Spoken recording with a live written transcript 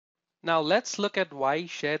Now let's look at why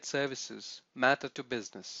shared services matter to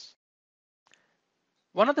business.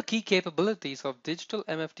 One of the key capabilities of Digital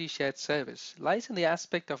MFT shared service lies in the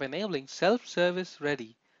aspect of enabling self-service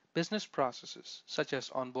ready business processes such as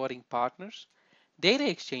onboarding partners, data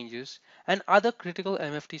exchanges, and other critical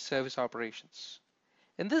MFT service operations.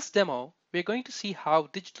 In this demo, we're going to see how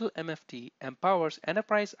Digital MFT empowers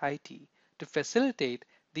enterprise IT to facilitate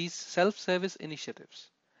these self-service initiatives,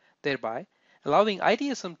 thereby allowing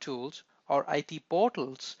ITSM tools or IT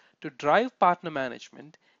portals to drive partner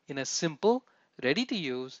management in a simple, ready to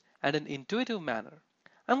use, and an intuitive manner.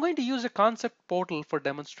 I'm going to use a concept portal for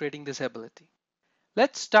demonstrating this ability.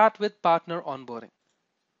 Let's start with partner onboarding.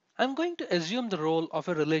 I'm going to assume the role of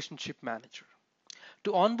a relationship manager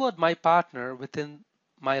to onboard my partner within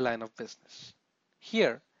my line of business.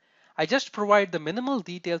 Here, I just provide the minimal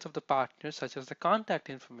details of the partner, such as the contact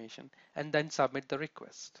information, and then submit the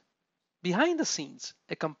request. Behind the scenes,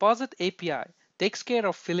 a composite API takes care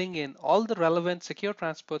of filling in all the relevant secure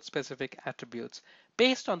transport specific attributes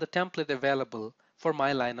based on the template available for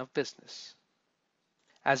my line of business.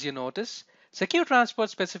 As you notice, secure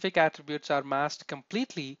transport specific attributes are masked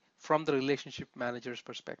completely from the relationship manager's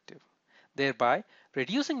perspective, thereby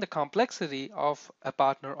reducing the complexity of a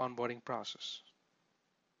partner onboarding process.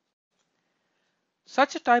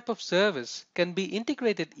 Such a type of service can be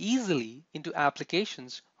integrated easily into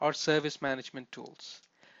applications or service management tools.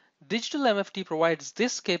 Digital MFT provides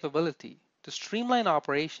this capability to streamline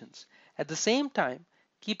operations at the same time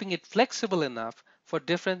keeping it flexible enough for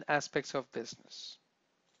different aspects of business.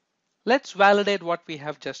 Let's validate what we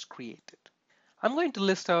have just created. I'm going to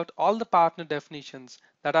list out all the partner definitions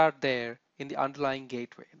that are there in the underlying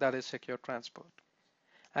gateway, that is Secure Transport.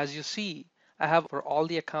 As you see, I have for all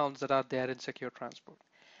the accounts that are there in Secure Transport.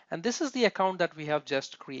 And this is the account that we have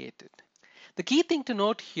just created. The key thing to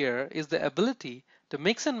note here is the ability to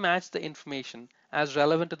mix and match the information as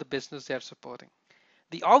relevant to the business they are supporting.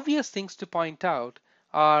 The obvious things to point out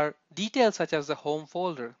are details such as the home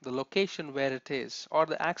folder, the location where it is, or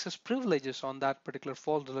the access privileges on that particular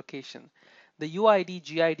folder location, the UID,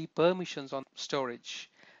 GID permissions on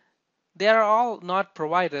storage. They are all not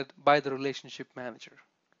provided by the relationship manager.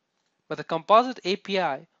 But the composite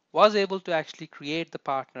API was able to actually create the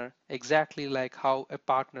partner exactly like how a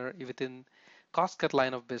partner within cost-cut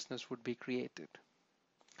line of business would be created.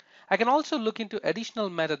 I can also look into additional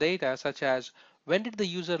metadata such as when did the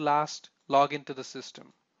user last log into the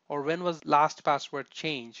system, or when was last password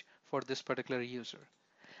change for this particular user.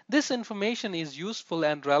 This information is useful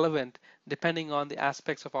and relevant depending on the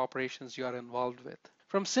aspects of operations you are involved with.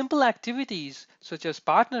 From simple activities such as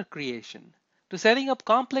partner creation to setting up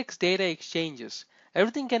complex data exchanges,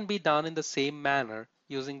 everything can be done in the same manner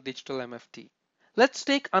using Digital MFT. Let's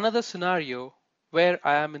take another scenario where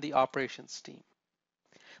I am in the operations team.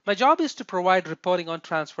 My job is to provide reporting on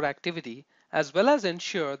transfer activity as well as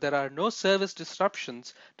ensure there are no service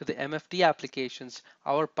disruptions to the MFT applications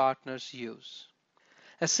our partners use.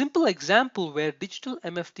 A simple example where Digital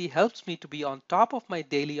MFT helps me to be on top of my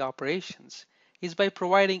daily operations is by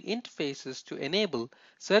providing interfaces to enable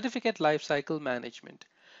certificate lifecycle management,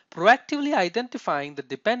 proactively identifying the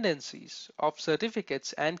dependencies of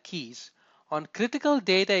certificates and keys on critical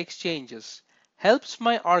data exchanges helps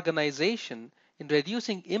my organization in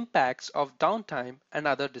reducing impacts of downtime and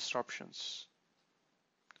other disruptions.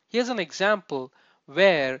 Here's an example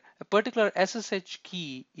where a particular SSH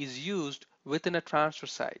key is used within a transfer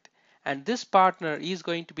site, and this partner is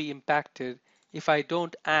going to be impacted if I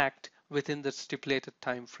don't act within the stipulated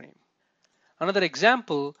time frame. Another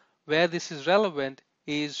example where this is relevant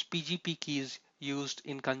is PGP keys used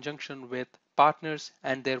in conjunction with partners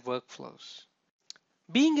and their workflows.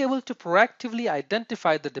 Being able to proactively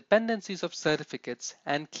identify the dependencies of certificates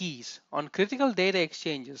and keys on critical data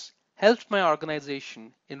exchanges helps my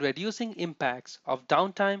organization in reducing impacts of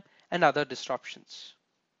downtime and other disruptions.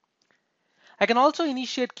 I can also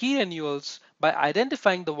initiate key renewals by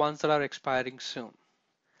identifying the ones that are expiring soon.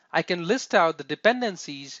 I can list out the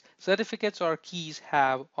dependencies certificates or keys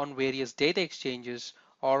have on various data exchanges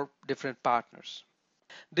or different partners.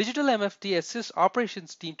 Digital MFT assists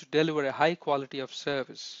operations team to deliver a high quality of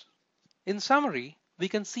service. In summary, we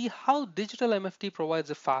can see how Digital MFT provides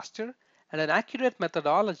a faster and an accurate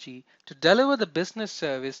methodology to deliver the business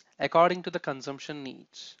service according to the consumption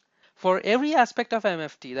needs. For every aspect of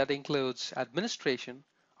MFT that includes administration,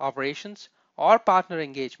 operations, or partner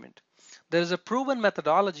engagement, there is a proven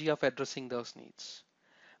methodology of addressing those needs.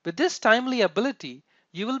 With this timely ability,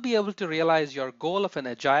 you will be able to realize your goal of an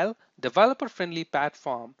agile, developer-friendly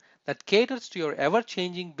platform that caters to your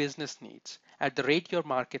ever-changing business needs at the rate your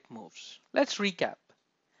market moves. Let's recap.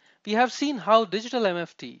 We have seen how Digital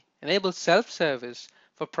MFT Enable self-service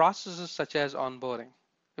for processes such as onboarding.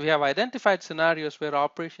 We have identified scenarios where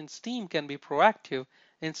operations team can be proactive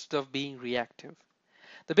instead of being reactive.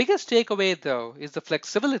 The biggest takeaway, though, is the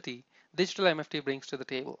flexibility Digital MFT brings to the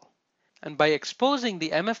table. And by exposing the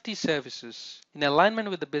MFT services in alignment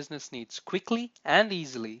with the business needs quickly and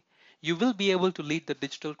easily, you will be able to lead the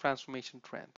digital transformation trend.